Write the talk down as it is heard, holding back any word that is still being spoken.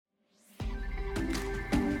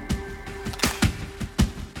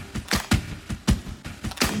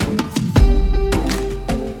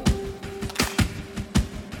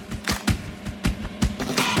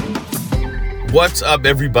What's up,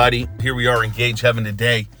 everybody? Here we are, Engage Heaven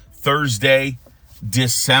today, Thursday,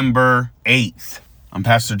 December 8th. I'm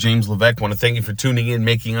Pastor James Levesque. I want to thank you for tuning in,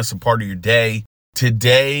 making us a part of your day.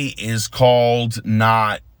 Today is called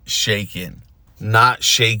Not Shaken. Not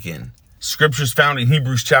Shaken. Scripture's found in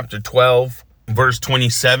Hebrews chapter 12, verse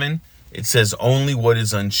 27. It says, only what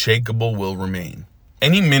is unshakable will remain.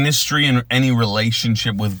 Any ministry and any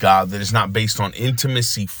relationship with God that is not based on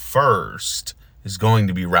intimacy first is going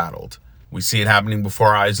to be rattled. We see it happening before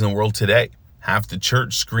our eyes in the world today. Half the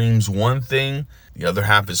church screams one thing, the other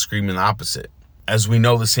half is screaming the opposite. As we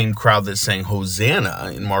know, the same crowd that sang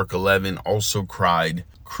Hosanna in Mark 11 also cried,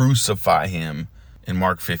 crucify him in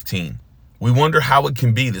Mark 15. We wonder how it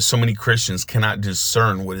can be that so many Christians cannot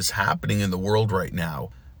discern what is happening in the world right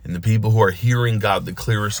now. And the people who are hearing God the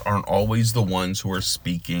clearest aren't always the ones who are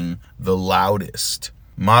speaking the loudest.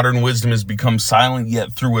 Modern wisdom has become silent,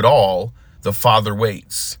 yet through it all, the Father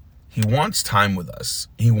waits. He wants time with us.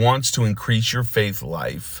 He wants to increase your faith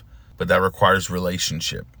life, but that requires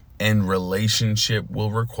relationship. And relationship will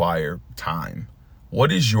require time.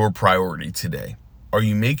 What is your priority today? Are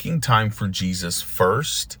you making time for Jesus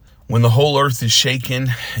first? When the whole earth is shaken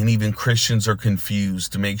and even Christians are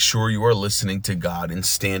confused, to make sure you are listening to God and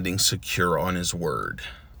standing secure on his word.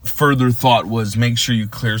 Further thought was make sure you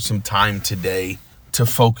clear some time today to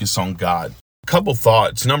focus on God. Couple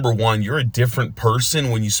thoughts. Number one, you're a different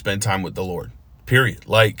person when you spend time with the Lord, period.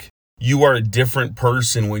 Like, you are a different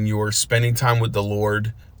person when you are spending time with the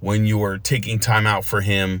Lord, when you are taking time out for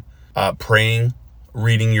him, praying,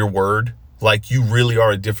 reading your word. Like, you really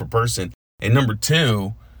are a different person. And number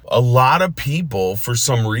two, a lot of people, for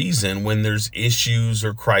some reason, when there's issues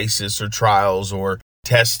or crisis or trials or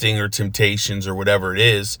testing or temptations or whatever it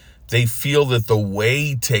is, they feel that the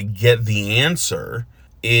way to get the answer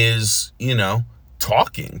is,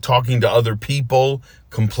 talking to other people,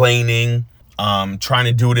 complaining, trying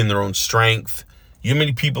to do it in their own strength. You know,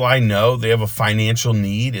 many people I know, they have a financial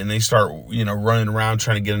need and they start, running around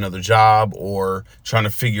trying to get another job or trying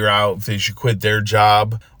to figure out if they should quit their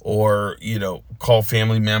job or, call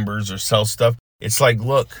family members or sell stuff. It's like,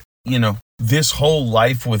 look, this whole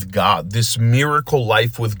life with God, this miracle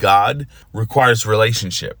life with God requires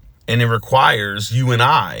relationship. And it requires you and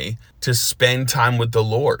I to spend time with the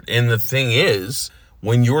Lord. And the thing is,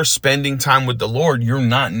 when you're spending time with the Lord, you're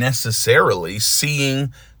not necessarily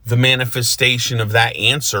seeing the manifestation of that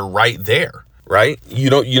answer right there, right? You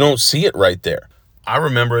don't see it right there. I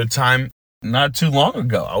remember a time not too long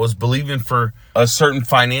ago, I was believing for a certain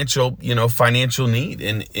financial need,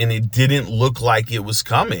 and it didn't look like it was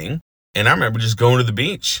coming. And I remember just going to the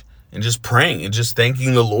beach and just praying and just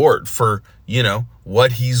thanking the Lord for,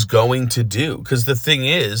 what he's going to do. Because the thing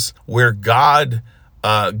is, where God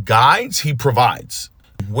guides, he provides.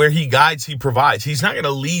 Where he guides, he provides. He's not going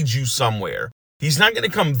to lead you somewhere. He's not going to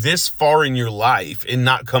come this far in your life and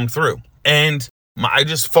not come through. And I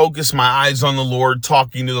just focused my eyes on the Lord,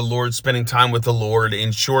 talking to the Lord, spending time with the Lord.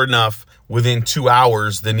 And sure enough, within 2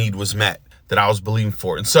 hours, the need was met that I was believing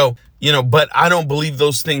for. And so, but I don't believe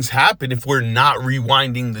those things happen if we're not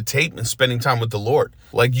rewinding the tape and spending time with the Lord.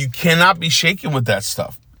 Like, you cannot be shaken with that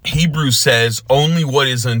stuff. Hebrews says only what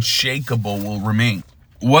is unshakable will remain.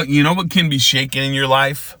 What can be shaken in your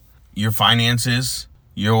life? Your finances,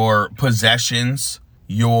 your possessions,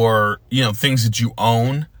 your, things that you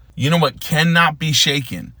own. What cannot be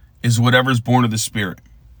shaken is whatever's born of the Spirit.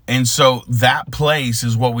 And so that place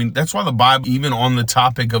is that's why the Bible, even on the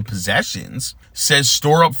topic of possessions, says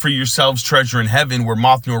store up for yourselves treasure in heaven where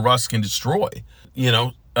moth nor rust can destroy,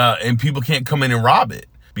 and people can't come in and rob it,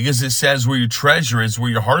 because it says where your treasure is, where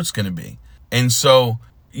your heart's going to be. And so,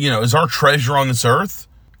 is our treasure on this earth?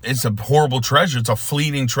 It's a horrible treasure. It's a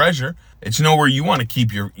fleeting treasure. It's nowhere you want to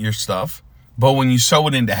keep your stuff. But when you sow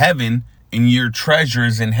it into heaven and your treasure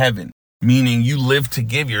is in heaven, meaning you live to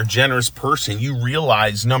give, you're a generous person, you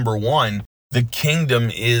realize, number one, the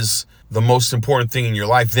kingdom is the most important thing in your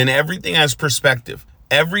life. Then everything has perspective.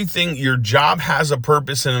 Everything, your job has a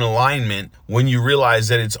purpose and an alignment when you realize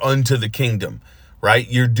that it's unto the kingdom, right?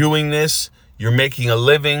 You're doing this, you're making a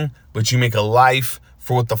living, but you make a life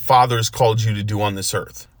for what the Father has called you to do on this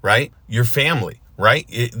earth, right? Your family, right?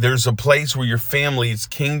 There's a place where your family is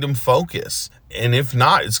kingdom focus. And if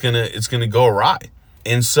not, it's gonna go awry.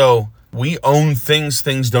 And so we own things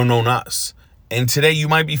don't own us. And today you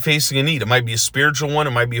might be facing a need. It might be a spiritual one.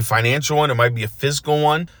 It might be a financial one. It might be a physical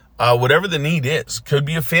one. Whatever the need is, could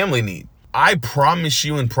be a family need. I promise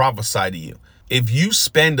you and prophesy to you, if you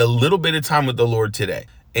spend a little bit of time with the Lord today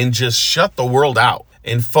and just shut the world out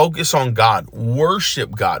and focus on God,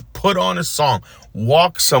 worship God, put on a song,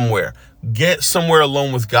 walk somewhere, get somewhere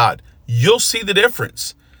alone with God, you'll see the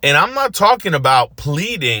difference. And I'm not talking about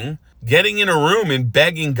pleading, getting in a room and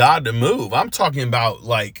begging God to move. I'm talking about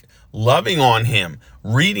like loving on him,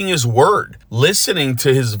 reading his word, listening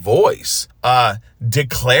to his voice,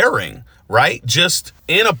 declaring, right? Just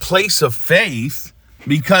in a place of faith,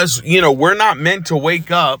 because, we're not meant to wake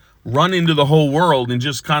up, run into the whole world and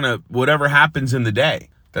just kind of whatever happens in the day.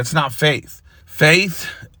 That's not faith. Faith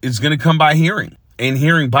is going to come by hearing, and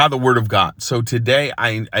hearing by the word of God. So today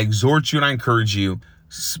I exhort you and I encourage you,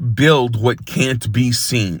 build what can't be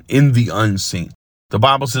seen in the unseen. The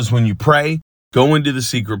Bible says when you pray, go into the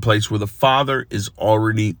secret place where the Father is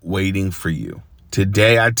already waiting for you.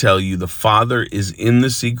 Today I tell you, the Father is in the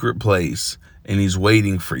secret place and he's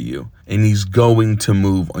waiting for you, and he's going to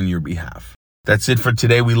move on your behalf. That's it for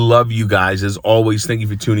today. We love you guys. As always, thank you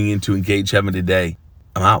for tuning in to Engage Heaven Today.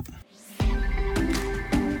 I'm out.